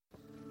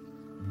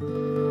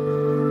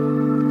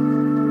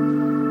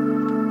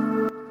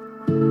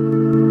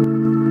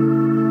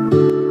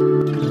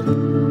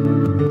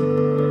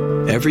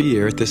Every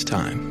year at this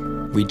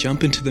time, we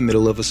jump into the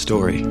middle of a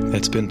story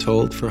that's been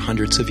told for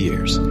hundreds of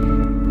years.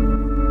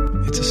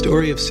 It's a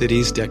story of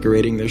cities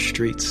decorating their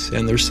streets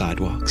and their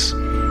sidewalks.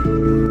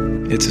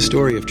 It's a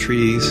story of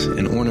trees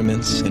and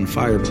ornaments and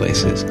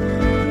fireplaces,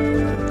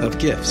 of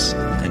gifts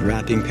and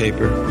wrapping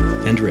paper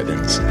and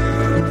ribbons.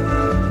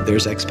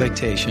 There's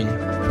expectation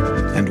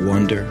and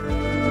wonder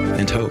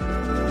and hope,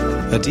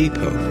 a deep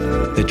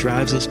hope that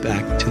drives us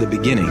back to the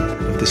beginning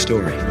of the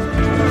story.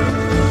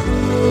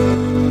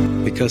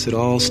 Because it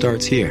all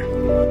starts here.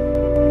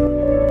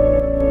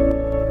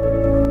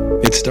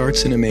 It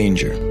starts in a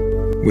manger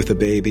with a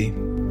baby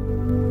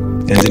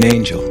and an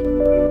angel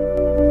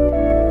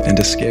and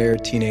a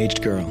scared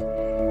teenage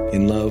girl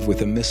in love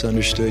with a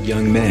misunderstood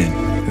young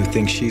man who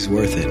thinks she's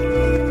worth it.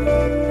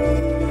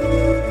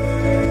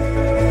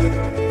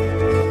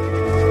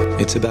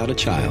 It's about a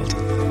child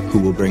who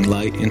will bring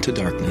light into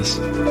darkness,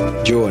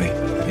 joy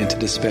into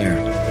despair,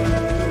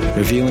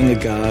 revealing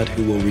a God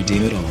who will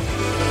redeem it all.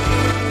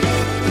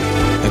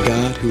 A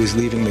God who is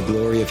leaving the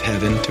glory of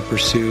heaven to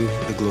pursue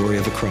the glory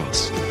of a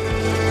cross.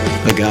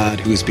 A God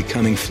who is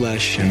becoming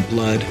flesh and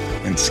blood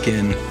and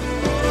skin.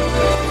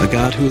 A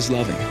God who is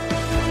loving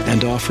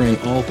and offering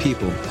all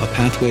people a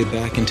pathway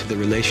back into the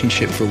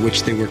relationship for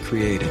which they were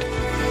created.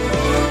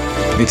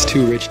 It's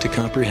too rich to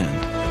comprehend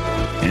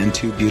and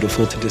too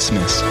beautiful to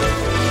dismiss.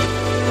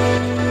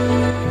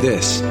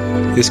 This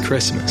is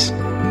Christmas.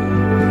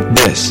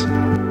 This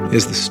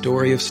is the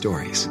story of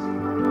stories.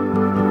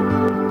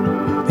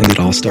 And it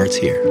all starts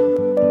here.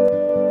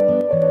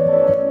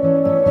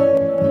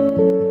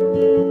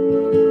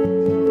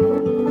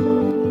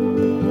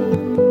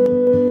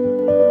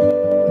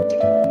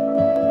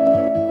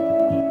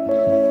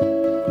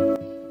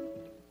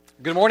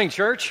 Good morning,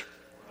 church.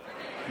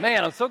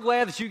 Man, I'm so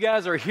glad that you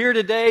guys are here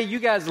today. You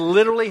guys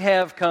literally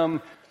have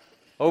come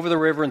over the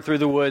river and through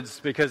the woods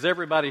because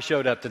everybody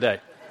showed up today.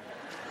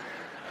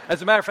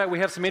 As a matter of fact, we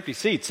have some empty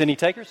seats. Any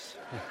takers?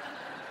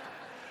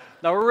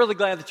 Now, we're really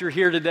glad that you're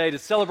here today to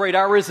celebrate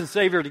our risen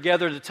Savior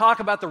together, to talk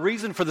about the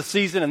reason for the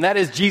season, and that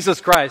is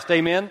Jesus Christ.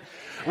 Amen?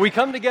 We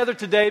come together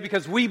today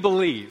because we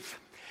believe,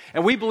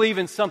 and we believe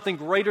in something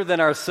greater than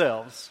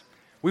ourselves.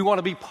 We want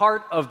to be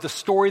part of the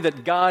story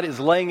that God is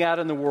laying out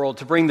in the world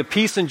to bring the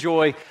peace and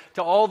joy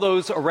to all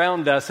those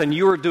around us, and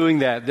you are doing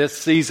that this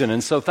season.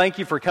 And so thank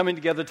you for coming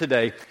together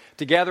today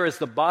to gather as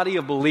the body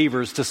of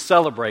believers to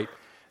celebrate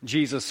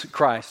Jesus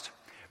Christ.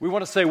 We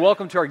want to say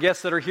welcome to our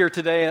guests that are here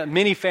today.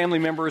 Many family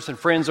members and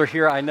friends are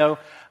here, I know,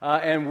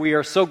 and we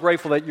are so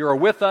grateful that you're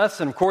with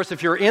us. And of course,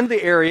 if you're in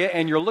the area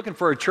and you're looking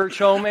for a church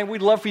home, and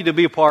we'd love for you to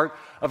be a part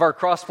of our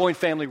Crosspoint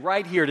family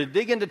right here to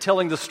dig into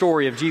telling the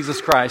story of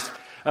Jesus Christ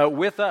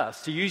with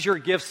us, to use your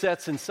gift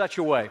sets in such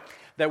a way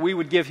that we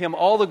would give Him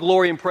all the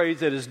glory and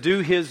praise that is due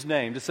His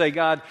name, to say,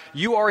 God,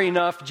 you are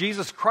enough,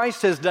 Jesus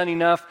Christ has done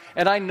enough,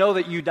 and I know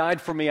that you died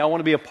for me. I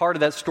want to be a part of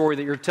that story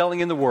that you're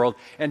telling in the world,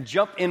 and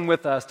jump in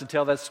with us to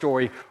tell that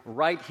story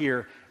right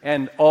here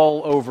and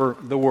all over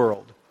the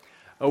world.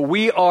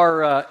 We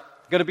are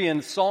going to be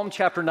in Psalm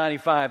chapter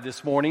 95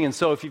 this morning, and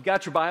so if you've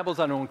got your Bibles,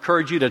 I want to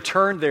encourage you to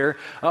turn there.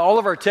 All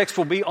of our text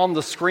will be on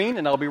the screen,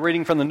 and I'll be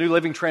reading from the New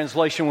Living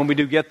Translation when we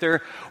do get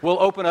there.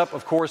 We'll open up,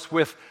 of course,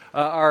 with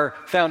our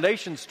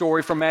foundation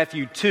story from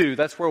Matthew 2.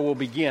 That's where we'll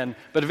begin,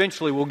 but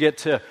eventually we'll get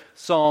to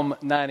Psalm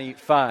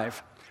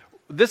 95.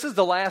 This is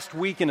the last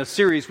week in a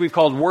series we've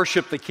called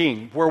Worship the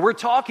King, where we're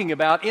talking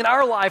about, in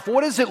our life,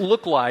 what does it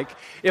look like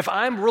if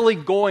I'm really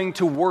going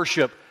to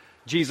worship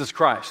Jesus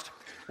Christ?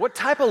 What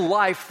type of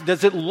life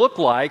does it look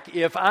like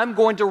if I'm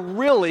going to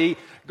really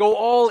go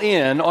all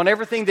in on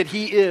everything that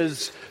He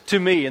is to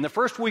me? In the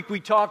first week we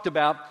talked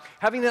about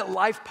having that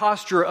life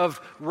posture of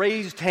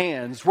raised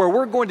hands where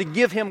we're going to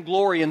give Him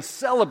glory and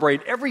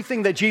celebrate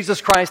everything that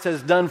Jesus Christ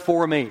has done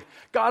for me.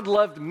 God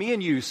loved me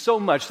and you so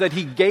much that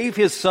He gave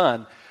His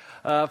Son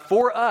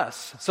for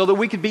us so that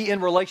we could be in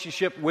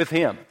relationship with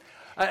Him.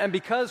 And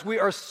because we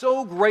are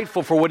so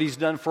grateful for what He's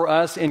done for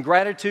us, in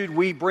gratitude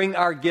we bring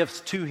our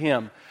gifts to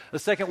Him. The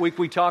second week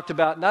we talked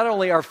about not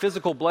only our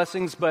physical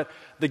blessings, but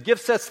the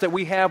gift sets that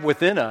we have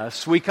within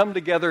us. We come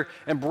together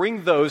and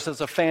bring those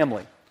as a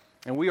family.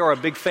 And we are a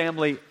big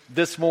family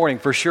this morning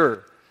for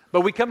sure.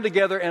 But we come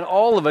together and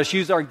all of us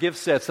use our gift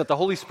sets that the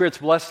Holy Spirit's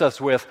blessed us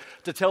with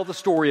to tell the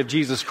story of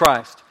Jesus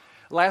Christ.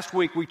 Last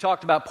week, we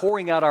talked about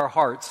pouring out our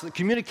hearts, the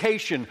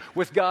communication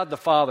with God the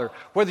Father.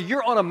 Whether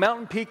you're on a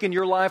mountain peak in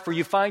your life or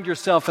you find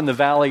yourself in the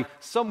valley,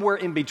 somewhere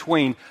in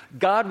between,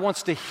 God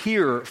wants to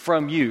hear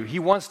from you. He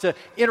wants to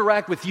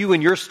interact with you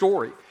in your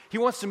story. He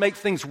wants to make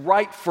things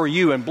right for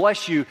you and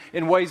bless you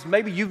in ways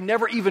maybe you've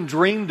never even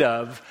dreamed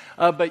of,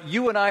 but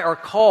you and I are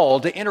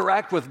called to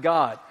interact with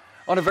God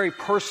on a very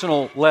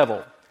personal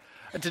level.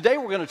 And today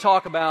we're going to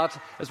talk about,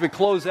 as we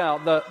close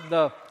out,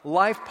 the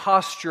life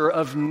posture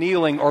of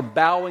kneeling or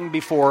bowing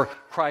before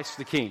Christ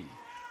the King.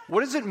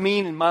 What does it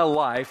mean in my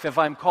life if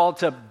I'm called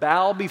to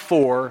bow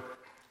before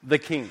the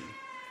King?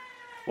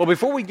 Well,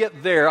 before we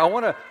get there, I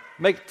want to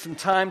make some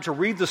time to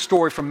read the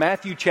story from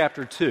Matthew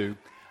chapter 2.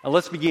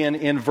 Let's begin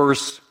in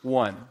verse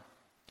 1.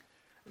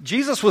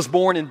 Jesus was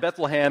born in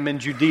Bethlehem in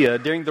Judea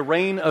during the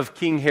reign of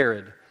King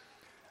Herod.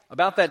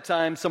 About that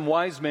time, some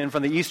wise men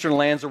from the eastern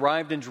lands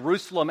arrived in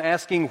Jerusalem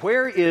asking,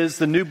 "Where is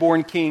the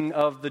newborn king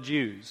of the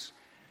Jews?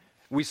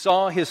 We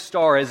saw his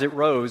star as it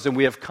rose, and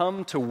we have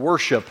come to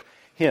worship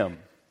him."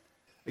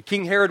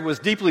 King Herod was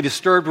deeply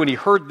disturbed when he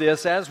heard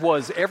this, as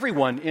was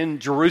everyone in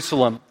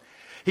Jerusalem.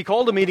 He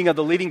called a meeting of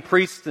the leading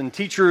priests and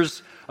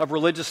teachers of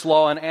religious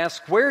law and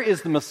asked, "Where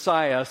is the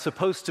Messiah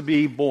supposed to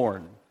be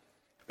born?"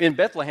 "In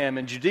Bethlehem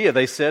in Judea,"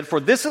 they said, "for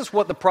this is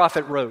what the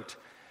prophet wrote.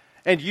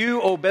 And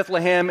you, O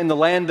Bethlehem, in the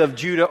land of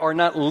Judah, are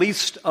not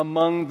least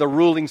among the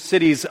ruling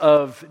cities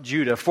of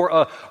Judah. For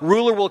a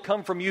ruler will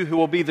come from you who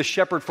will be the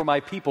shepherd for my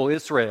people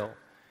Israel."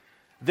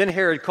 Then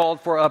Herod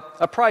called for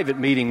a private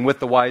meeting with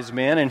the wise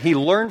men, and he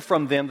learned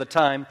from them the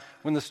time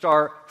when the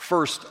star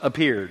first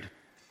appeared.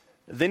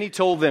 Then he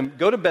told them,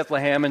 "Go to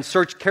Bethlehem and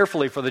search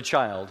carefully for the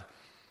child.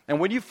 And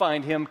when you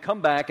find him, come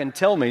back and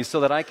tell me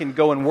so that I can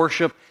go and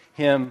worship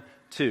him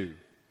too."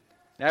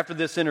 After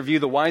this interview,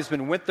 the wise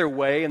men went their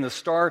way, and the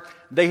star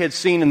they had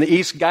seen in the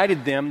east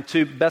guided them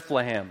to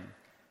Bethlehem.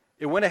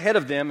 It went ahead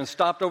of them and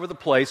stopped over the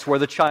place where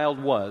the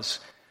child was.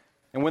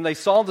 And when they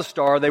saw the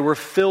star, they were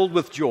filled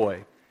with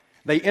joy.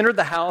 They entered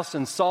the house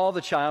and saw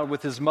the child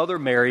with his mother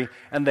Mary,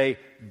 and they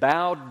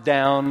bowed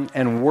down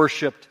and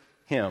worshiped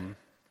him.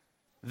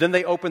 Then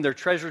they opened their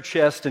treasure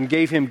chest and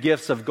gave him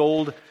gifts of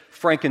gold,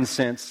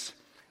 frankincense,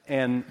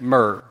 and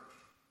myrrh.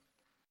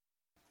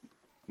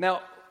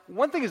 Now,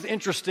 one thing is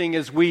interesting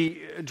as we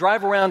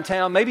drive around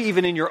town, maybe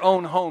even in your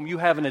own home, you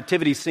have a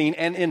nativity scene.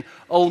 And in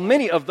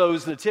many of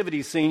those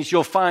nativity scenes,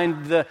 you'll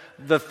find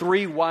the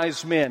three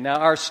wise men. Now,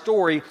 our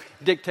story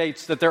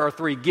dictates that there are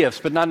three gifts,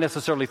 but not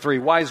necessarily three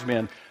wise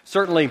men.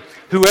 Certainly,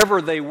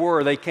 whoever they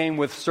were, they came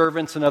with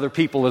servants and other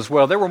people as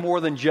well. There were more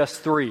than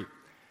just three.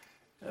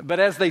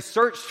 But as they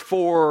searched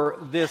for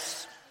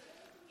this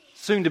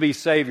soon-to-be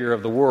Savior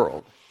of the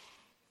world,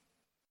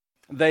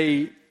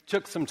 they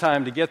took some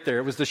time to get there.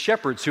 It was the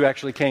shepherds who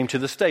actually came to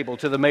the stable,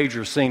 to the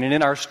major scene. And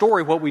in our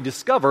story, what we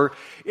discover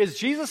is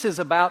Jesus is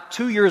about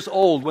 2 years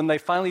old when they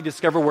finally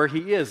discover where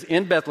he is,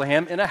 in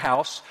Bethlehem, in a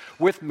house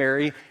with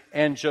Mary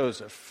and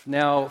Joseph.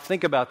 Now,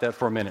 think about that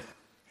for a minute.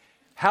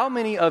 How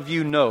many of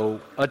you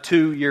know a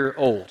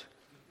 2-year-old?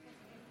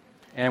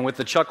 And with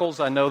the chuckles,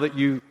 I know that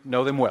you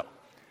know them well.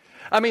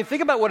 I mean,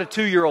 think about what a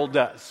 2-year-old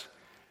does.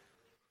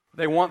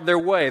 They want their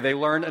way. They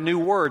learn a new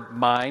word,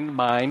 mine,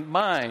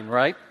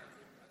 right?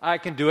 I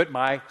can do it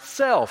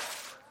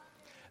myself.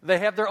 They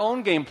have their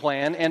own game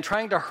plan, and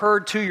trying to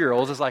herd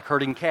 2-year-olds is like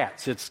herding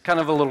cats. It's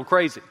kind of a little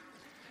crazy.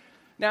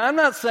 Now, I'm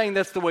not saying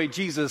that's the way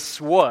Jesus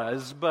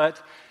was,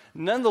 but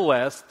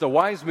nonetheless, the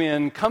wise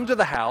men come to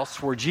the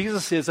house where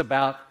Jesus is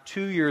about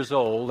 2 years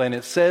old, and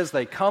it says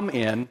they come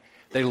in,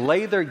 they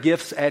lay their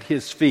gifts at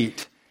his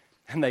feet,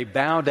 and they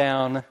bow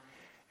down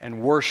and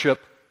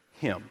worship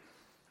him.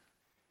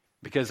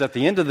 Because at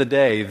the end of the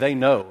day, they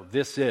know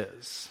this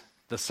is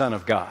the Son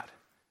of God,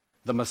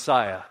 the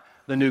Messiah,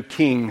 the new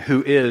King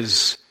who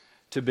is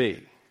to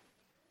be.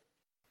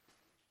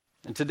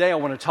 And today I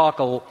want to talk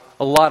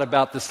a lot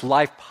about this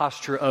life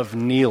posture of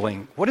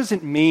kneeling. What does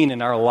it mean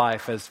in our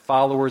life as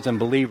followers and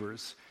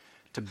believers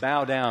to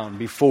bow down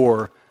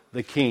before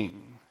the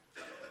King?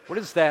 What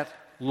does that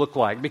look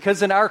like?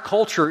 Because in our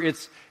culture,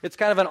 it's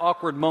kind of an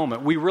awkward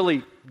moment. We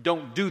really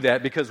don't do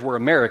that because we're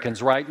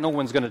Americans, right? No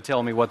one's going to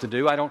tell me what to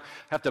do. I don't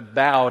have to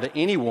bow to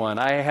anyone.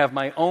 I have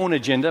my own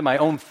agenda, my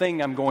own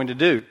thing I'm going to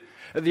do.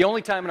 The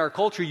only time in our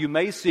culture you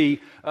may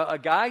see a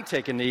guy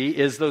take a knee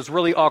is those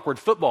really awkward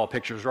football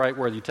pictures, right?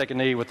 Where you take a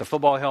knee with the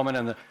football helmet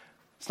and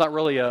it's not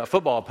really a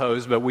football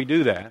pose, but we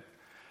do that.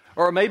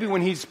 Or maybe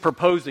when he's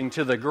proposing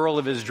to the girl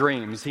of his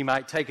dreams, he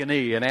might take a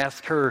knee and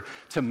ask her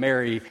to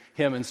marry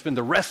him and spend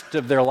the rest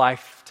of their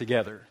life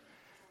together.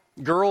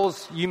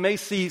 Girls, you may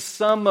see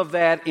some of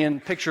that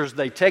in pictures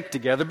they take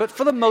together, but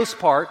for the most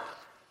part,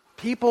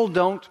 people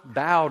don't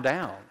bow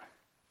down.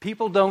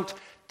 People don't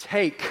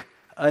take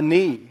a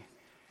knee.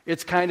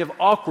 It's kind of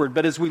awkward,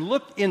 but as we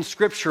look in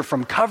Scripture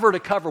from cover to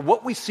cover,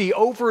 what we see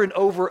over and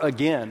over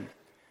again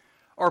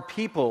are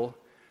people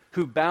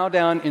who bow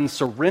down in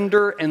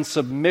surrender and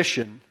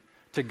submission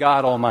to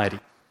God Almighty.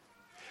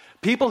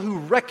 People who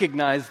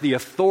recognize the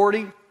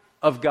authority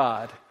of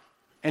God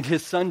and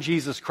His Son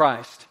Jesus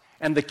Christ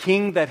and the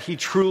King that He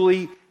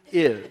truly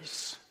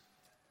is.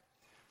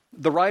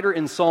 The writer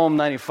in Psalm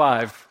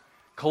 95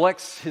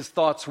 collects his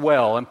thoughts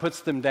well and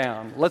puts them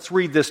down. Let's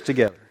read this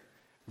together.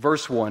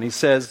 Verse 1, he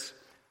says,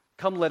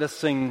 "Come, let us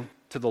sing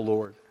to the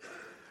Lord.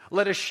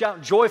 Let us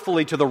shout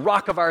joyfully to the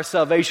rock of our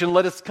salvation.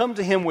 Let us come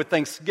to Him with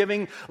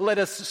thanksgiving. Let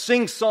us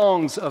sing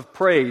songs of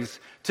praise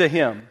to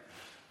Him.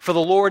 For the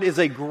Lord is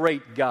a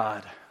great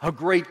God, a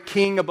great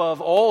King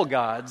above all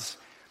gods.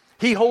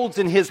 He holds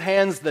in His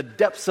hands the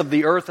depths of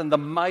the earth and the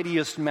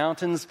mightiest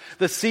mountains.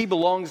 The sea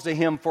belongs to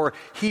Him, for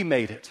He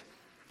made it.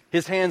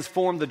 His hands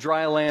formed the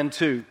dry land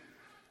too.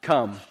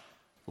 Come,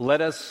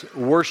 let us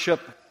worship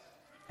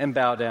and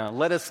bow down.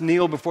 Let us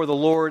kneel before the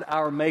Lord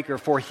our Maker,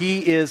 for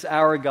He is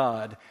our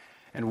God,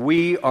 and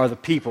we are the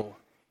people.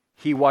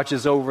 He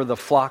watches over the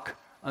flock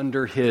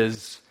under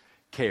His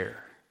care.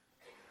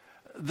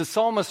 The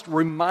psalmist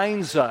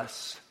reminds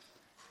us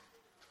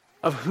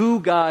of who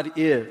God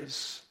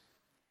is,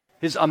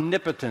 His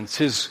omnipotence,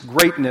 His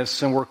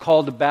greatness, and we're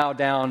called to bow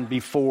down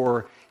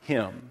before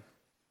Him.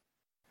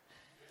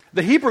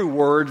 The Hebrew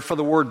word for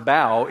the word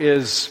bow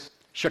is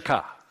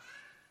shakah,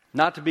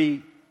 not to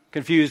be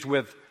confused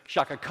with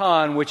Shaka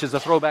Khan, which is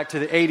a throwback to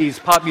the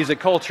 80s pop music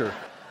culture.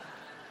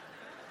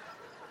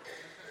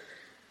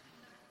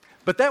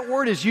 But that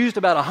word is used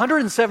about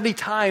 170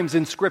 times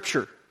in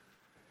Scripture.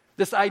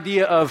 This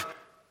idea of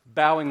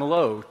bowing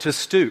low, to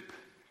stoop,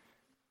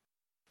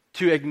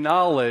 to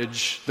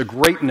acknowledge the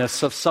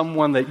greatness of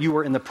someone that you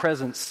are in the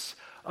presence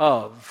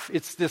of.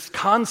 It's this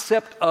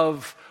concept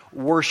of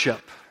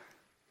worship,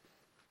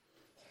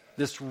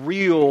 this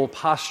real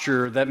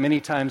posture that many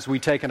times we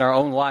take in our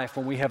own life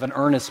when we have an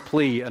earnest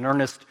plea, an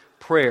earnest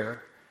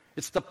prayer.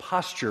 It's the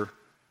posture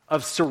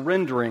of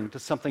surrendering to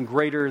something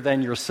greater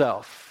than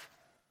yourself.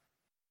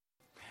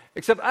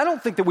 Except I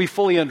don't think that we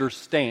fully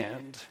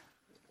understand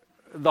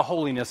the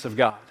holiness of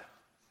God.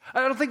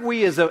 I don't think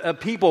we as a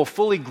people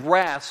fully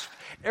grasp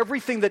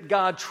everything that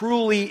God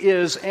truly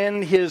is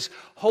and His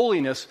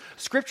holiness.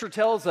 Scripture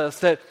tells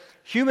us that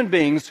human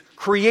beings,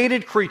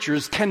 created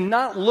creatures,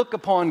 cannot look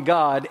upon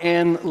God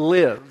and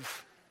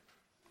live.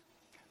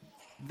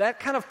 That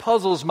kind of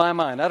puzzles my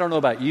mind. I don't know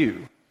about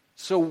you.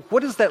 So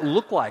what does that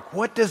look like?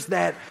 What does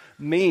that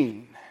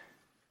mean?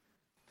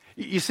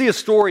 You see a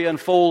story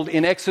unfold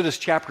in Exodus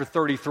chapter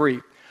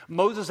 33.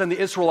 Moses and the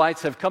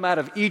Israelites have come out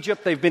of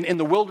Egypt. They've been in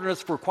the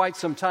wilderness for quite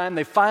some time.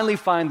 They finally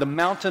find the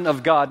mountain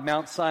of God,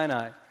 Mount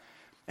Sinai.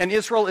 And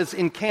Israel is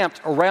encamped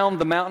around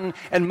the mountain,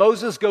 and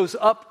Moses goes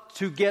up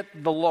to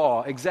get the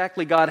law.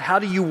 Exactly, God, how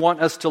do you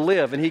want us to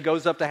live? And he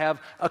goes up to have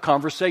a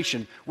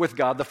conversation with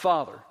God the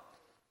Father.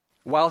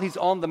 While he's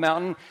on the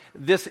mountain,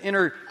 this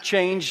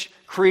interchange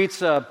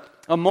creates a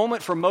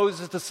moment for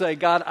Moses to say,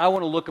 God, I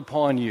want to look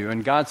upon you.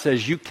 And God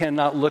says, you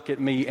cannot look at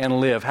me and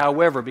live.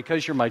 However,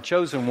 because you're my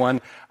chosen one,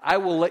 I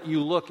will let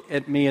you look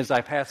at me as I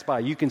pass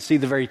by. You can see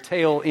the very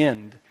tail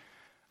end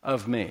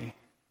of me.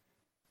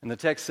 And the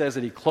text says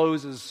that he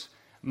closes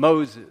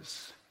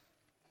Moses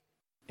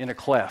in a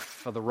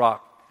cleft of the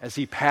rock as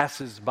he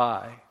passes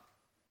by.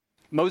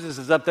 Moses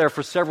is up there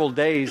for several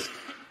days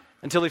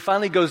until he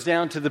finally goes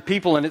down to the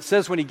people, and it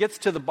says when he gets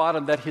to the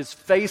bottom that his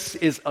face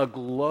is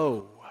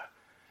aglow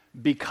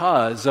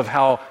because of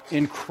how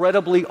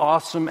incredibly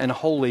awesome and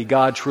holy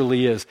God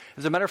truly is.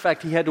 As a matter of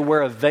fact, he had to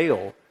wear a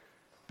veil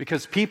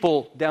because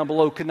people down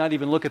below could not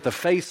even look at the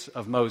face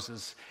of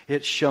Moses.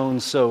 It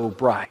shone so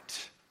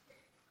bright.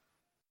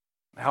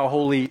 How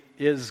holy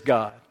is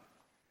God?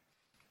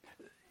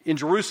 In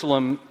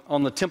Jerusalem,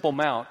 on the Temple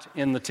Mount,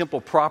 in the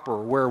temple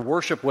proper, where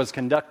worship was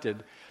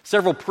conducted,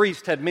 several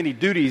priests had many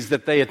duties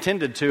that they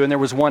attended to, and there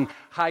was one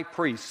high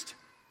priest.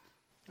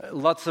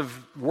 Lots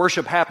of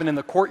worship happened in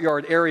the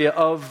courtyard area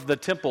of the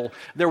temple.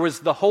 There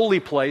was the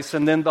holy place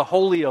and then the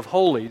Holy of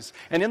Holies.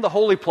 And in the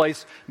holy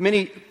place,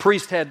 many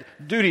priests had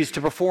duties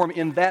to perform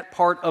in that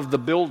part of the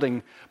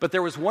building. But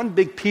there was one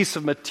big piece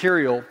of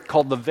material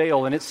called the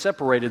veil, and it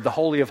separated the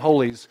Holy of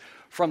Holies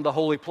from the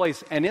holy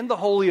place. And in the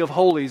Holy of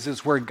Holies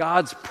is where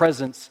God's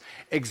presence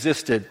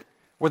existed,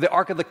 where the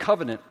Ark of the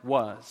Covenant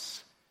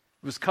was.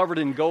 It was covered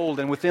in gold,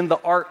 and within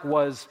the ark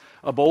was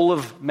a bowl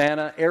of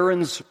manna,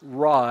 Aaron's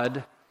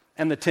rod,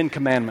 and the Ten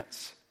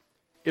Commandments.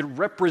 It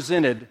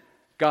represented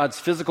God's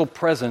physical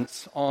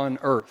presence on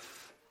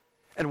earth.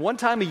 And one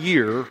time a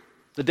year,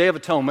 the Day of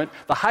Atonement,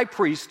 the high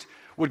priest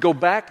would go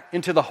back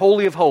into the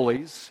Holy of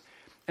Holies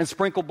and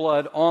sprinkle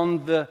blood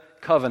on the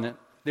covenant,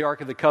 the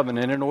Ark of the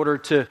Covenant, in order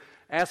to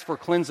ask for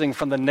cleansing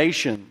from the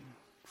nation,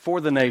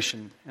 for the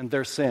nation, and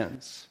their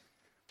sins.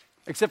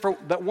 Except for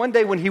that one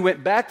day when he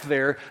went back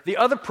there, the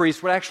other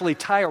priest would actually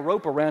tie a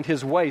rope around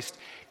his waist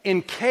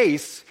in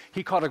case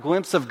he caught a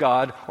glimpse of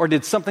God or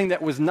did something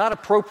that was not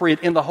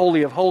appropriate in the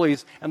Holy of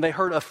Holies, and they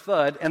heard a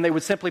thud, and they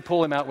would simply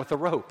pull him out with a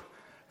rope.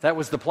 That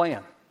was the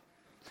plan.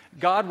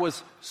 God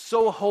was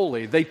so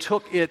holy, they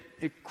took it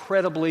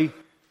incredibly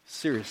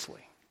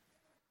seriously.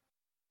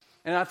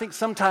 And I think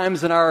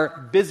sometimes in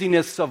our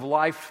busyness of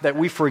life that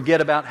we forget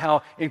about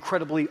how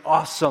incredibly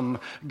awesome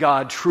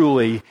God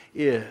truly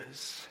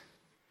is.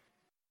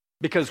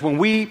 Because when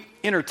we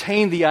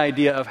entertain the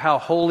idea of how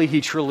holy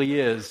He truly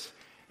is,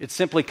 it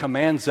simply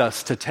commands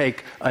us to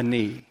take a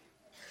knee,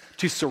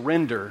 to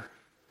surrender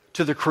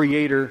to the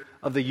Creator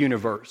of the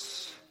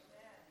universe.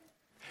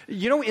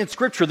 You know, in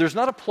Scripture, there's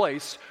not a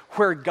place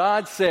where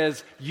God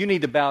says, you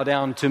need to bow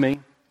down to me.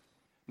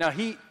 Now,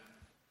 He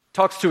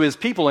talks to His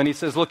people and He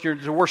says, look, you're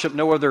to worship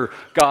no other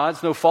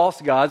gods, no false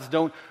gods,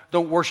 don't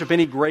worship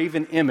any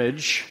graven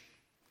image.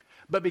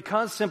 But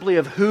because simply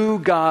of who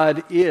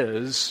God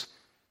is,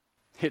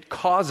 it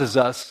causes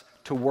us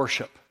to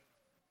worship.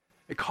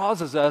 It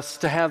causes us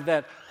to have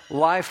that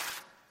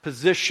life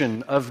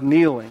position of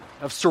kneeling,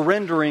 of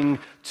surrendering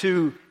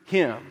to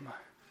Him.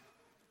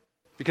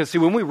 Because see,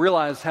 when we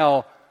realize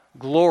how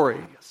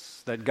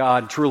glorious that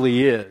God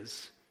truly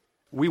is,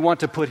 we want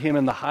to put him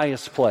in the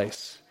highest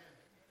place,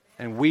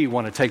 and we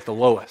want to take the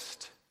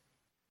lowest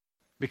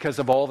because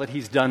of all that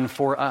he's done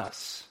for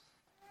us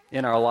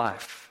in our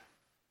life.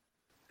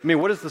 I mean,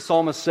 what does the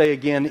psalmist say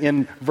again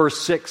in verse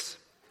 6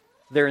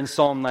 there in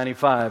Psalm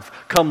 95?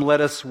 Come,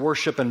 let us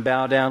worship and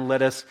bow down.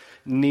 Let us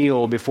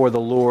kneel before the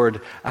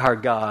Lord our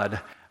God,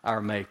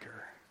 our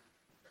Maker.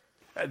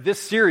 This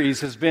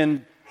series has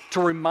been to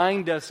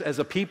remind us as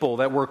a people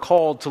that we're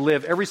called to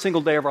live every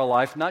single day of our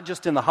life, not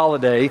just in the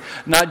holiday,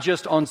 not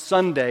just on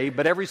Sunday,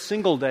 but every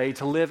single day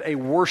to live a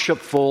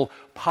worshipful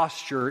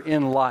posture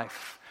in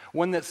life.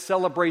 One that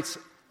celebrates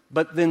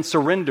but then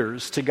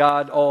surrenders to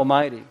God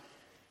Almighty.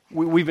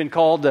 We've been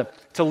called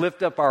to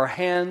lift up our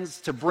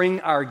hands, to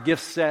bring our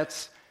gift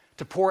sets,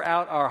 to pour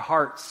out our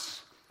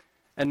hearts,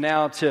 and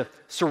now to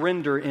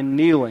surrender in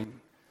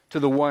kneeling to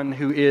the one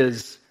who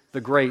is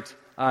the great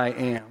I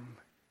am.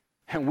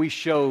 And we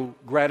show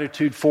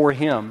gratitude for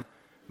him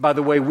by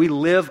the way we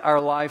live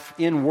our life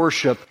in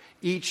worship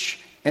each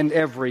and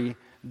every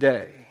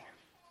day.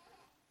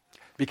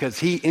 Because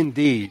he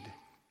indeed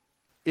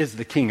is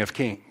the King of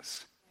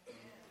Kings.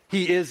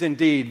 He is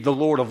indeed the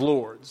Lord of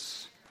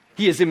Lords.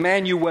 He is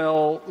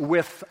Emmanuel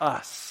with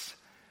us.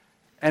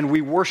 And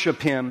we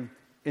worship him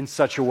in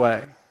such a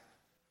way.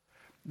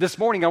 This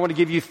morning I want to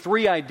give you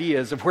 3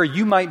 ideas of where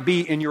you might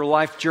be in your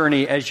life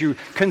journey as you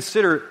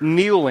consider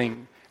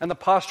kneeling and the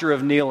posture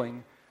of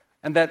kneeling,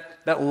 and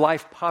that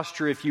life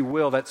posture, if you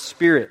will, that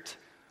spirit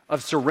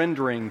of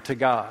surrendering to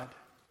God.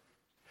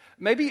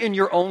 Maybe in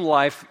your own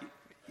life,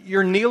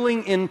 you're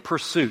kneeling in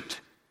pursuit.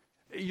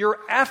 You're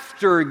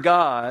after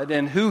God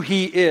and who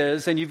he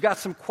is, and you've got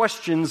some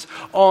questions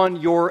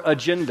on your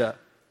agenda.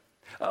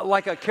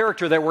 Like a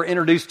character that we're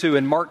introduced to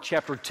in Mark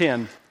chapter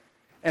 10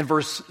 and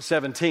verse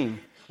 17.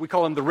 We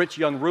call him the rich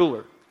young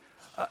ruler.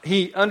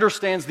 He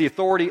understands the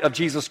authority of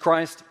Jesus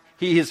Christ.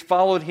 He has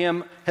followed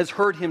him, has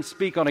heard him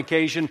speak on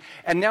occasion,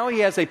 and now he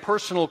has a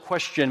personal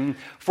question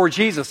for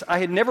Jesus. I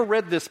had never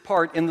read this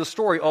part in the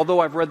story, although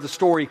I've read the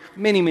story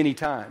many, many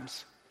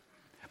times.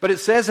 But it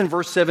says in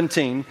verse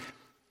 17,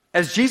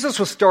 as Jesus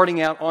was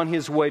starting out on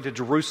his way to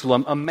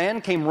Jerusalem, a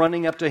man came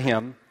running up to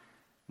him,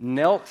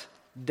 knelt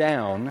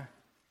down,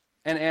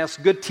 and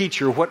asked, "Good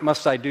teacher, what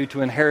must I do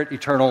to inherit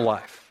eternal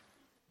life?"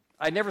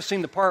 I'd never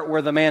seen the part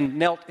where the man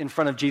knelt in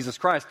front of Jesus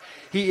Christ.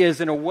 He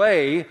is, in a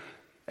way,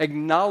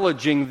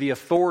 acknowledging the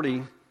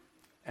authority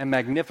and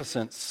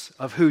magnificence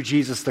of who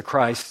Jesus the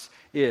Christ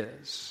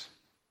is.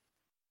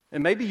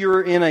 And maybe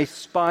you're in a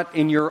spot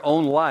in your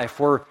own life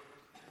where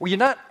you're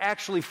not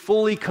actually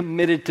fully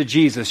committed to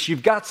Jesus.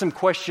 You've got some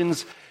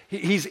questions.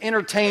 He's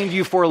entertained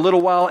you for a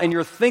little while, and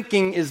you're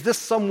thinking, is this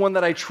someone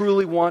that I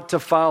truly want to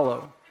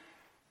follow?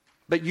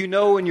 But you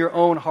know in your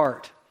own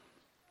heart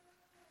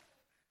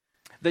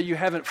that you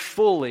haven't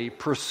fully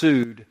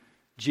pursued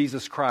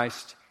Jesus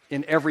Christ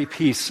in every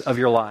piece of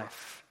your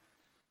life.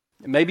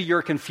 Maybe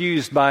you're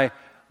confused by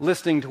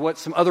listening to what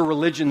some other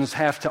religions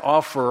have to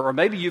offer, or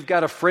maybe you've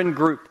got a friend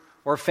group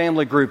or a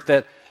family group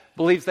that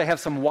believes they have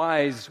some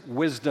wise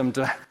wisdom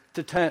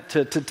to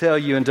tell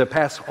you and to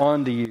pass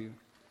on to you.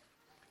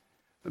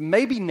 But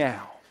maybe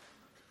now,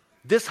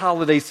 this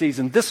holiday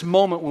season, this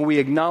moment when we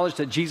acknowledge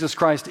that Jesus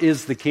Christ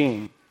is the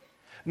King,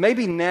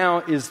 maybe now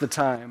is the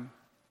time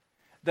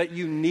that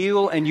you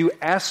kneel and you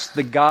ask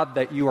the God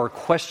that you are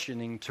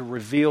questioning to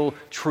reveal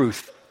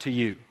truth to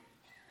you.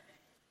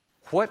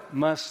 What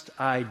must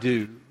I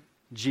do,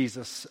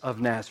 Jesus of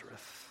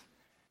Nazareth?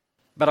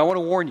 But I want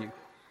to warn you,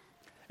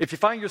 if you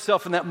find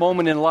yourself in that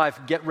moment in life,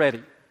 get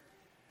ready.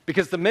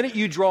 Because the minute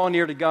you draw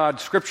near to God,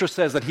 Scripture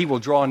says that he will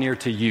draw near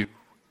to you.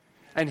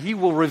 And he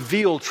will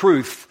reveal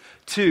truth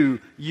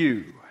to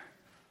you.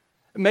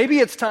 Maybe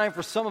it's time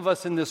for some of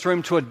us in this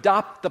room to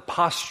adopt the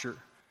posture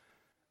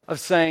of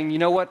saying, you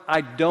know what,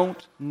 I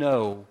don't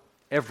know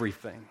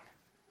everything.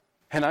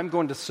 And I'm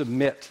going to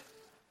submit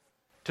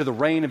to the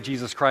reign of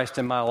Jesus Christ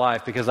in my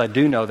life because I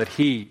do know that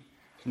he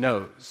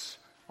knows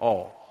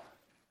all.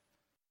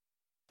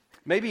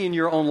 Maybe in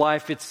your own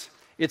life,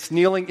 it's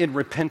kneeling in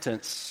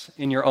repentance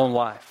in your own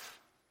life.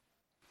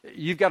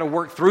 You've got to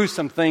work through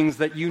some things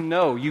that you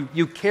know,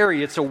 you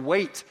carry. It's a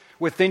weight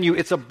within you.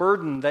 It's a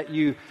burden that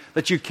you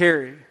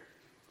carry.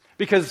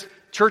 Because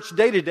church,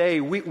 day to day,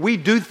 we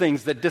do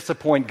things that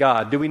disappoint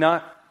God, do we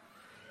not?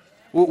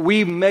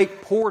 We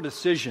make poor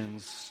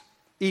decisions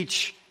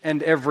each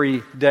and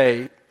every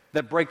day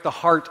that break the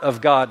heart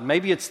of God.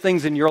 Maybe it's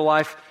things in your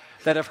life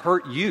that have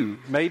hurt you.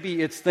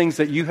 Maybe it's things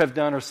that you have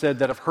done or said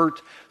that have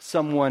hurt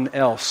someone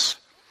else.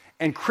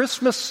 And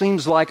Christmas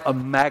seems like a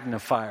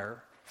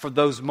magnifier for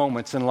those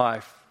moments in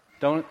life,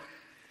 don't it?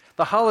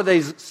 The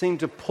holidays seem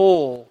to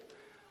pull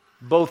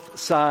both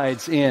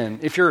sides in.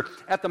 If you're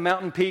at the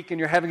mountain peak and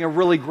you're having a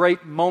really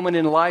great moment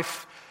in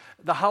life,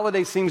 the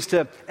holiday seems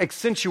to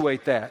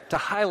accentuate that, to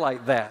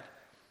highlight that.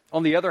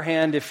 On the other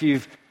hand, if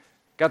you've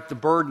got the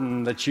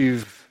burden that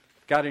you've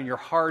got in your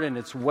heart and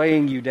it's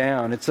weighing you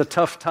down, it's a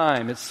tough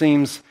time. It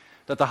seems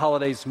that the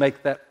holidays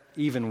make that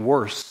even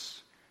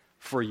worse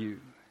for you.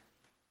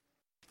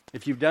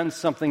 If you've done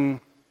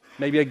something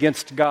maybe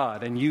against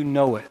God, and you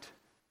know it.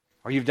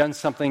 Or you've done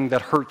something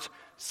that hurt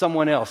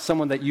someone else,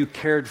 someone that you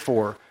cared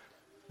for.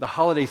 The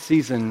holiday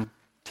season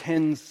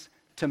tends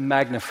to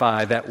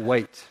magnify that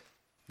weight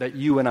that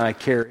you and I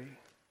carry.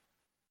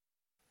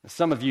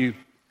 Some of you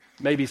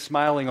may be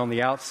smiling on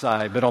the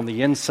outside, but on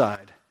the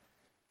inside,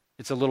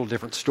 it's a little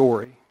different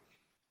story.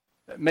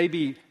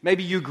 Maybe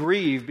you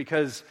grieve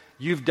because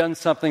you've done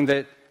something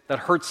that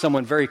hurts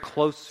someone very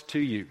close to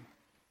you.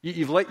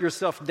 You've let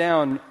yourself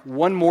down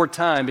one more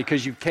time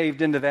because you've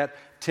caved into that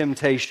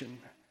temptation.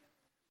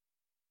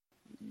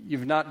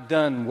 You've not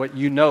done what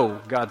you know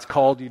God's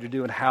called you to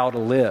do and how to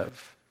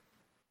live.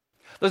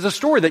 There's a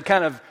story that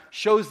kind of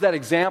shows that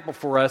example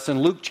for us in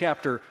Luke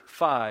chapter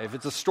 5.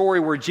 It's a story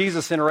where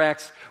Jesus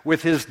interacts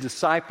with his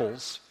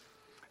disciples.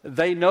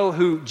 They know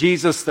who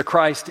Jesus the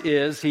Christ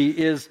is. He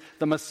is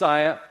the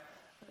Messiah,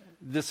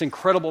 this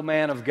incredible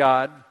man of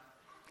God.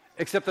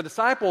 Except the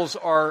disciples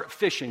are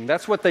fishing.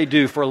 That's what they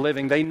do for a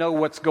living. They know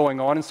what's going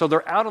on. And so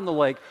they're out on the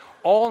lake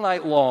all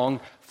night long,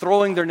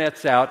 throwing their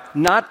nets out,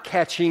 not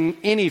catching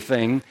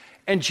anything.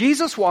 And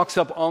Jesus walks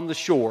up on the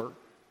shore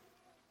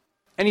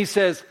and he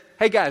says,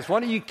 "Hey guys, why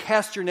don't you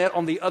cast your net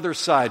on the other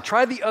side?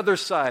 Try the other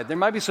side. There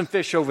might be some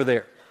fish over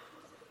there."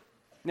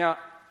 Now,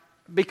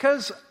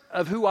 because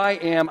of who I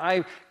am,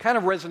 I kind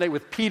of resonate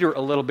with Peter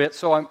a little bit.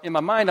 So in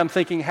my mind, I'm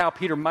thinking how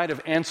Peter might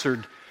have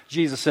answered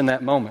Jesus in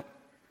that moment.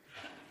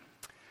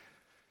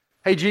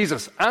 "Hey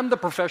Jesus, I'm the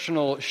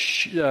professional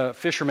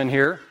fisherman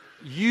here.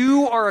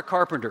 You are a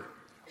carpenter.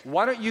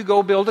 Why don't you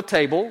go build a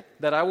table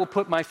that I will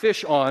put my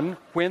fish on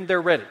when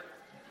they're ready?"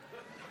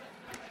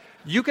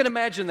 You can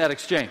imagine that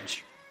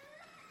exchange.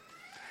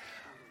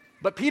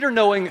 But Peter,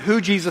 knowing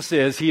who Jesus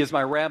is, he is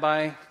my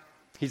rabbi,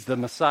 he's the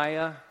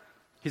Messiah,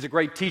 he's a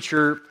great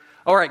teacher.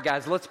 All right,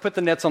 guys, let's put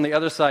the nets on the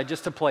other side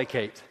just to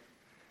placate.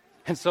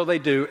 And so they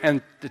do,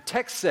 and the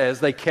text says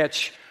they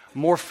catch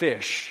more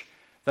fish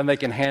than they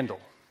can handle.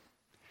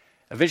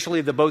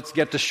 Eventually, the boats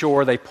get to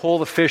shore, they pull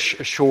the fish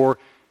ashore.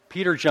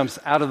 Peter jumps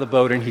out of the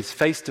boat, and he's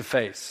face to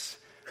face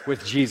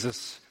with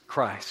Jesus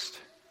Christ.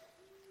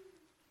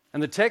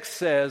 And the text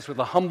says, with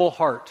a humble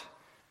heart,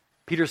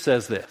 Peter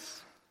says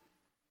this.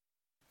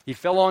 He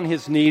fell on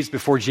his knees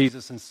before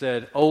Jesus and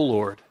said, "Oh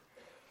Lord,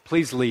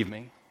 please leave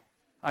me.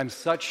 I'm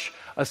such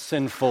a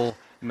sinful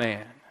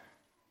man."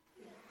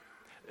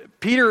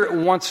 Peter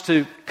wants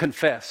to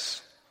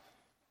confess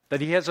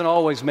that he hasn't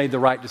always made the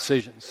right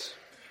decisions.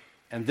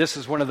 And this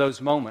is one of those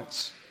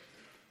moments.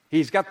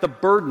 He's got the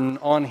burden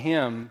on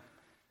him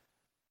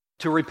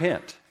to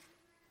repent.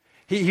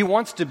 He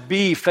wants to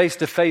be face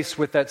to face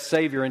with that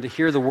Savior and to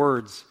hear the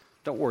words,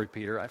 "Don't worry,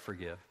 Peter, I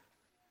forgive.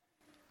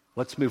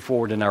 Let's move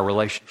forward in our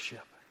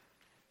relationship."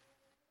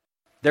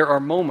 There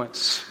are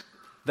moments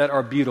that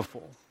are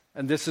beautiful,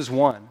 and this is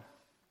one.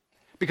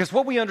 Because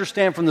what we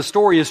understand from the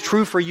story is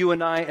true for you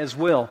and I as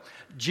well.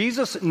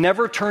 Jesus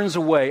never turns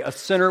away a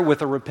sinner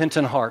with a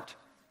repentant heart.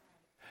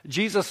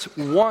 Jesus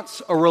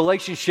wants a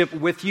relationship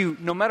with you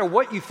no matter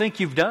what you think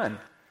you've done.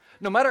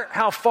 No matter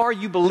how far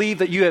you believe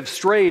that you have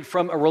strayed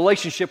from a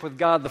relationship with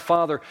God the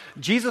Father,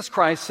 Jesus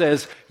Christ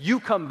says, "You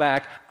come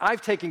back,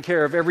 I've taken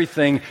care of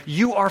everything,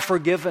 you are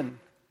forgiven."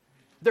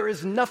 There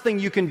is nothing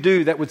you can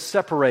do that would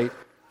separate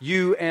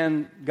you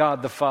and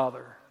God the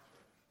Father.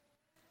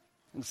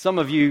 And some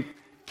of you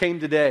came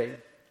today.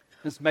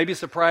 It's maybe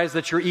surprised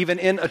that you're even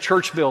in a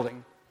church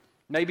building.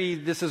 Maybe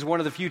this is one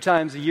of the few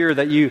times a year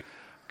that you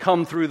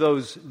come through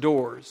those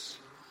doors.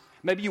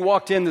 Maybe you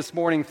walked in this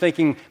morning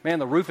thinking, "Man,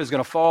 the roof is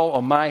going to fall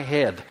on my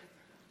head."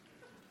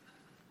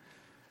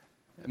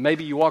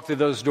 Maybe you walked through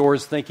those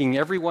doors thinking,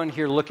 "Everyone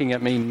here looking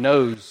at me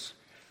knows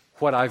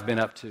what I've been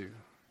up to."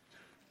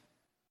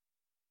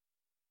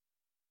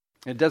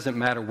 It doesn't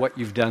matter what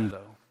you've done,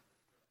 though,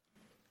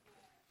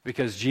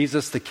 because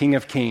Jesus, the King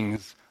of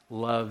Kings,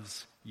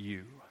 loves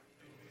you.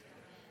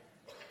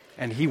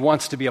 And He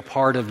wants to be a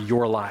part of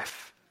your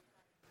life.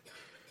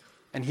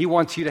 And He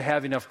wants you to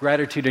have enough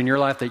gratitude in your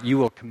life that you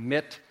will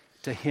commit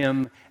to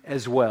Him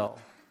as well.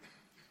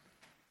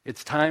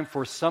 It's time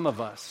for some of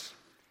us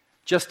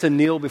just to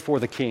kneel before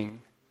the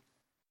King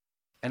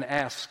and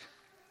ask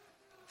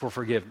for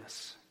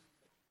forgiveness.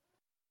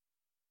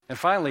 And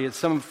finally,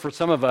 for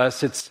some of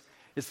us, it's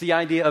the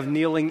idea of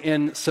kneeling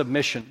in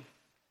submission.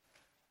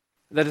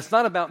 That it's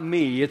not about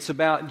me, it's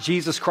about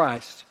Jesus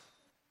Christ.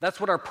 That's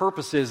what our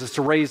purpose is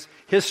to raise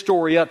His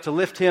story up, to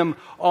lift Him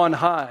on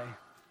high.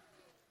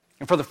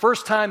 And for the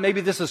first time,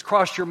 maybe this has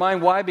crossed your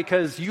mind. Why?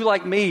 Because you,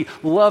 like me,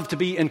 love to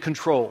be in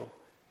control.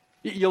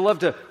 You love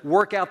to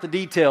work out the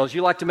details.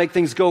 You like to make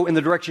things go in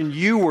the direction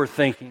you were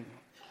thinking.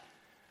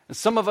 And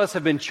some of us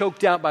have been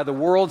choked out by the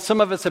world. Some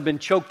of us have been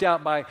choked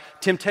out by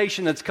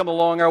temptation that's come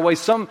along our way.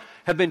 Some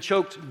have been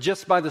choked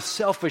just by the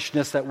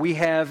selfishness that we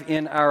have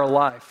in our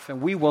life.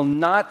 And we will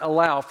not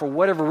allow, for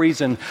whatever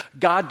reason,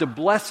 God to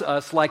bless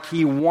us like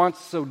He wants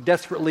so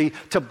desperately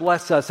to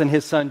bless us in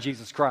His Son,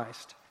 Jesus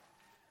Christ.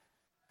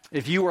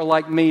 If you are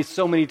like me,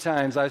 so many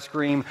times I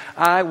scream,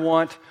 "I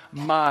want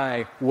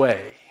my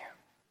way."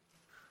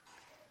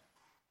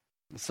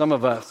 Some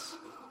of us,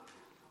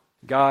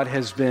 God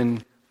has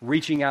been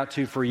reaching out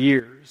to for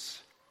years.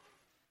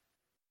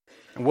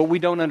 And what we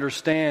don't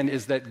understand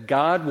is that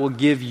God will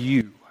give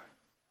you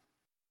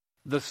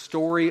the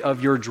story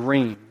of your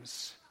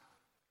dreams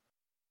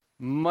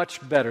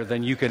much better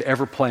than you could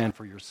ever plan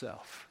for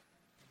yourself.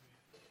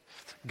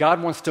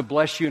 God wants to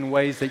bless you in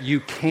ways that you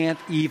can't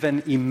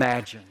even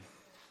imagine.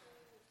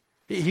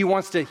 He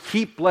wants to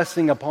heap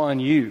blessing upon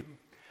you,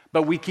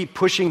 but we keep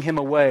pushing Him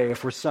away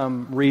for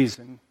some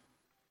reason.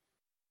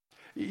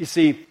 You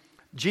see,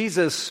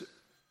 Jesus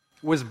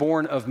was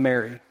born of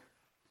Mary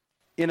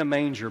in a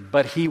manger,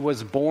 but He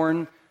was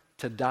born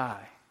to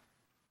die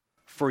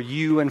for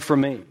you and for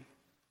me.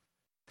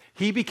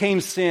 He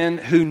became sin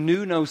who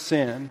knew no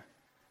sin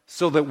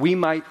so that we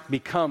might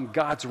become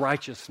God's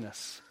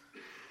righteousness.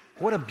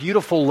 What a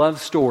beautiful love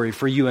story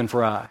for you and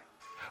for I.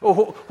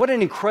 Oh, what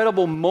an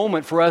incredible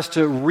moment for us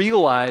to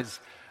realize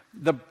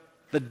the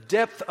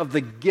depth of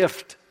the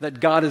gift that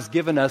God has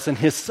given us in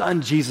His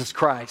Son, Jesus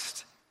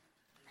Christ.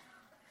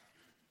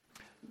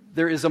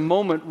 There is a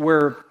moment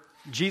where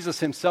Jesus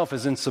Himself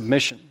is in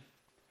submission.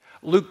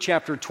 Luke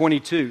chapter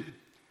 22.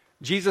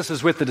 Jesus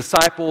is with the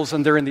disciples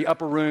and they're in the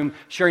upper room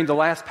sharing the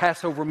last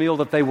Passover meal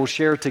that they will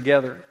share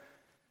together.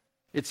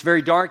 It's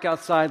very dark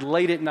outside,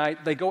 late at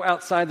night. They go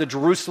outside the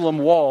Jerusalem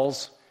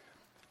walls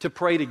to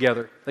pray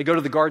together. They go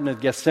to the Garden of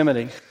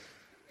Gethsemane.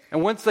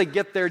 And once they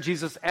get there,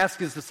 Jesus asks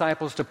His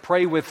disciples to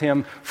pray with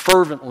Him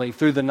fervently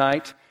through the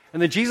night.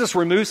 And then Jesus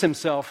removes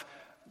Himself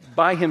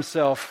by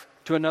Himself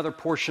to another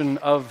portion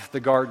of the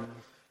garden.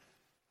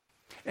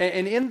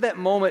 And in that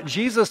moment,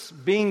 Jesus,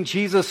 being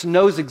Jesus,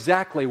 knows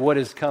exactly what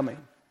is coming.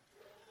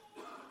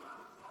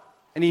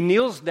 And He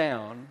kneels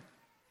down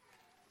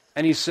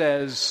and He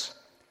says,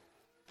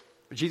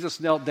 Jesus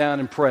knelt down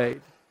and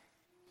prayed,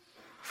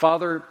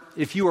 Father,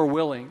 if you are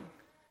willing,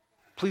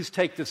 please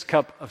take this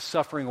cup of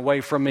suffering away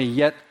from me,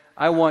 yet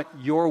I want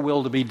your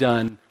will to be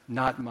done,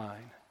 not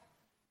mine.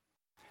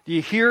 Do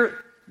you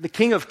hear? The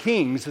King of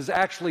Kings is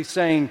actually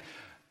saying,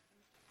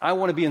 I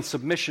want to be in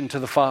submission to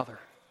the Father.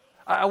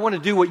 I want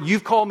to do what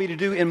you've called me to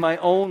do in my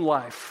own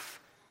life.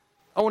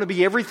 I want to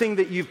be everything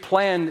that you've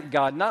planned,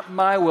 God. Not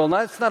my will.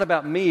 It's not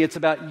about me. It's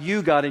about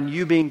you, God, and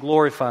you being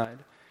glorified.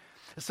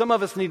 Some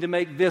of us need to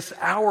make this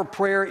our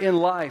prayer in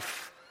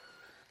life.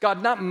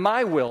 God, not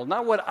my will,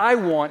 not what I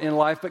want in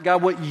life, but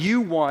God, what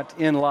you want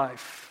in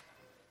life.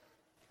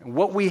 And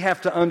what we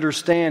have to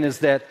understand is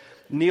that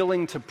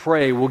kneeling to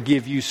pray will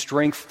give you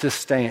strength to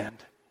stand.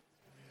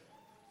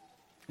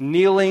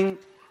 Kneeling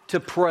to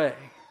pray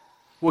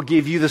will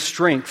give you the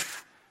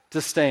strength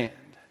to stand.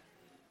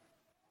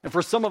 And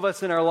for some of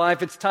us in our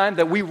life, it's time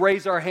that we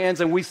raise our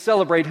hands and we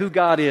celebrate who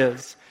God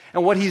is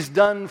and what He's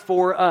done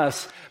for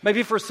us.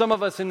 Maybe for some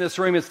of us in this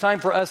room, it's time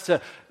for us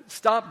to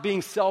stop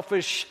being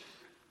selfish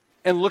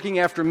and looking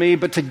after me,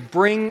 but to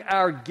bring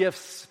our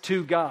gifts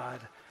to God,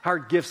 our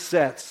gift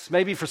sets.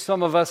 Maybe for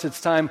some of us,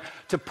 it's time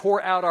to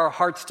pour out our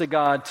hearts to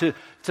God,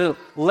 to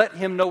let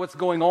Him know what's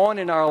going on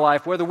in our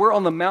life, whether we're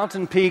on the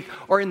mountain peak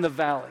or in the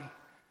valley.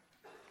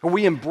 Or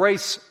we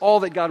embrace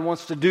all that God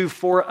wants to do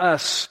for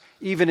us,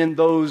 even in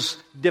those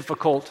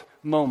difficult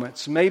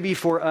moments. Maybe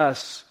for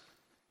us,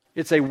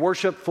 it's a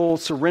worshipful,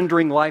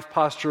 surrendering life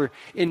posture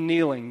in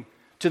kneeling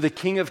to the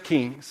King of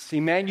Kings,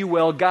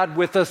 Emmanuel, God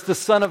with us, the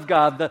Son of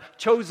God, the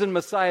chosen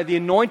Messiah, the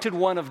anointed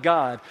one of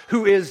God,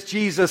 who is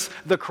Jesus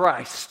the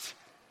Christ.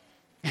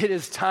 It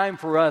is time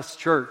for us,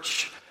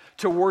 church,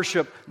 to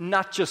worship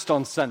not just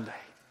on Sunday,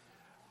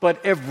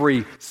 but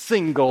every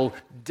single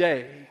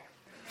day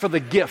for the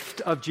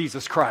gift of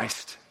Jesus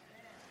Christ.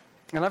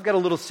 And I've got a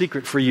little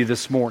secret for you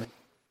this morning.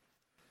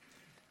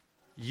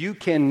 You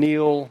can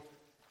kneel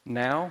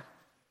now,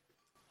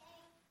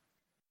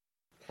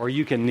 or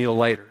you can kneel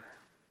later.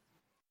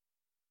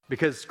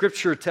 Because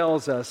Scripture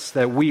tells us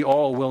that we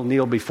all will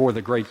kneel before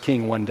the great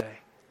King one day.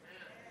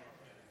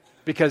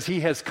 Because He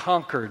has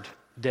conquered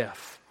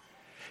death.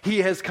 He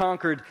has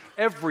conquered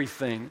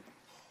everything.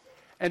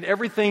 And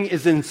everything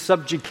is in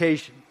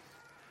subjugation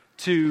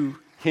to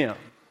Him.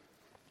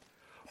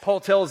 Paul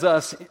tells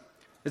us,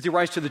 as he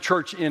writes to the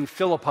church in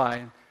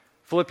Philippi,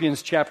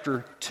 Philippians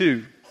chapter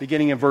 2,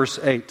 beginning in verse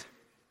 8,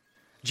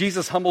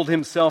 Jesus humbled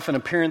Himself in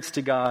appearance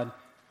to God,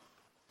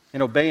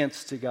 in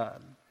obedience to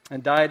God,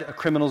 and died a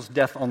criminal's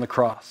death on the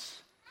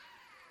cross.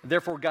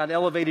 Therefore, God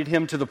elevated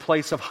Him to the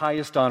place of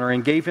highest honor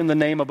and gave Him the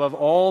name above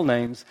all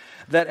names,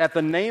 that at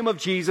the name of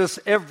Jesus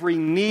every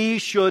knee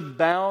should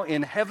bow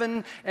in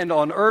heaven and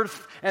on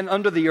earth and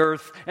under the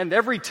earth, and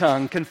every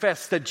tongue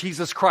confess that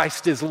Jesus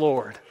Christ is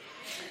Lord.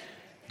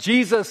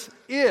 Jesus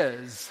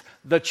is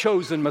the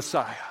chosen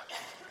Messiah.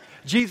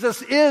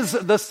 Jesus is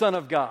the Son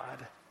of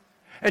God.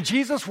 And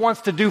Jesus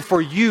wants to do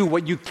for you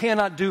what you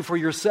cannot do for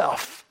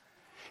yourself.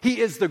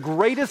 He is the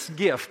greatest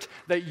gift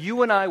that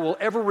you and I will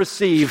ever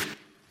receive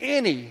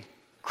any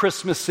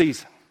Christmas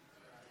season.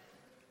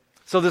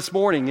 So this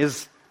morning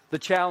is the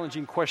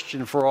challenging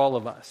question for all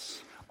of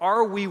us.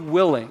 Are we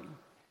willing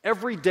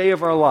every day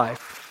of our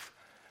life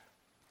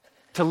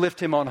to lift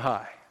Him on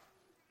high?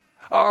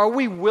 Are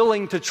we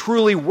willing to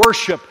truly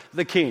worship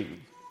the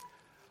King?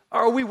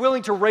 Are we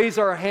willing to raise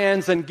our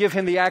hands and give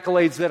him the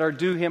accolades that are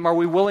due him? Are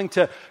we willing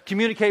to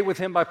communicate with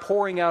him by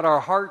pouring out our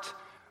heart?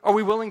 Are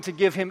we willing to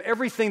give him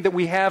everything that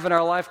we have in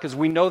our life because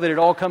we know that it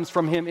all comes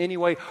from him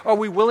anyway? Are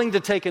we willing to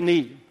take a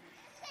knee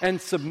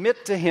and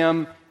submit to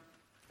him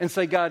and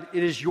say, God,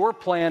 it is your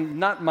plan,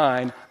 not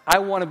mine. I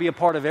want to be a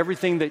part of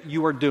everything that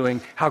you are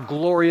doing. How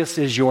glorious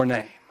is your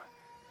name?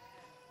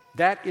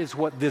 That is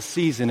what this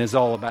season is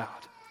all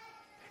about.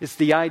 It's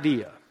the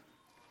idea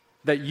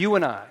that you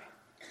and I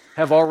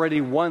have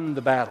already won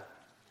the battle.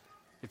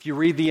 If you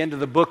read the end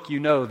of the book, you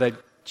know that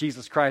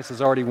Jesus Christ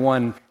has already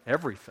won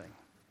everything.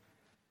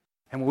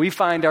 And when we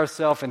find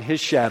ourselves in his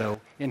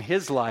shadow, in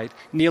his light,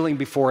 kneeling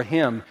before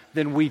him,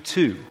 then we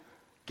too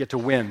get to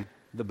win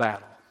the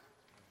battle.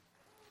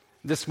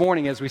 This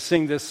morning, as we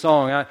sing this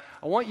song, I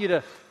want you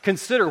to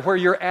consider where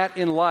you're at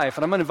in life.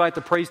 And I'm going to invite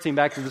the praise team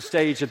back to the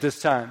stage at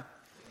this time.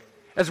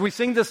 As we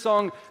sing this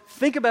song,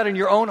 think about in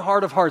your own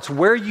heart of hearts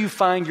where you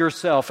find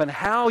yourself and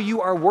how you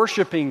are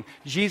worshiping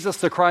Jesus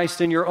the Christ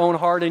in your own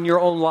heart, in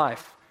your own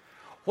life.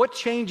 What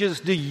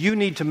changes do you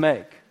need to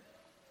make?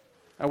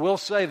 I will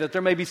say that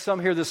there may be some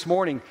here this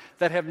morning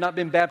that have not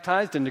been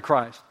baptized into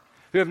Christ,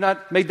 who have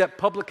not made that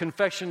public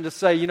confession to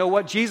say, you know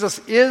what, Jesus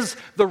is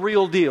the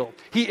real deal.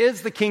 He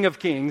is the King of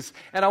Kings,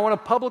 and I want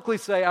to publicly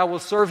say I will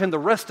serve him the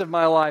rest of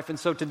my life. And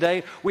so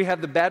today we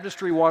have the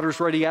baptistry waters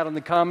ready out in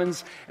the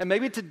commons, and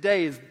maybe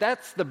today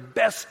that's the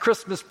best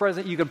Christmas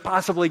present you could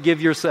possibly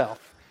give yourself,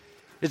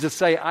 is to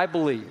say, I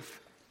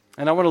believe,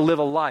 and I want to live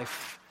a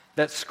life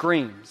that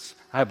screams,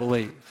 I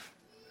believe.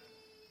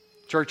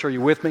 Church, are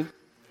you with me?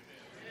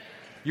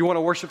 You want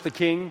to worship the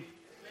King?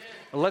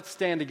 Well, let's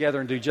stand together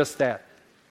and do just that.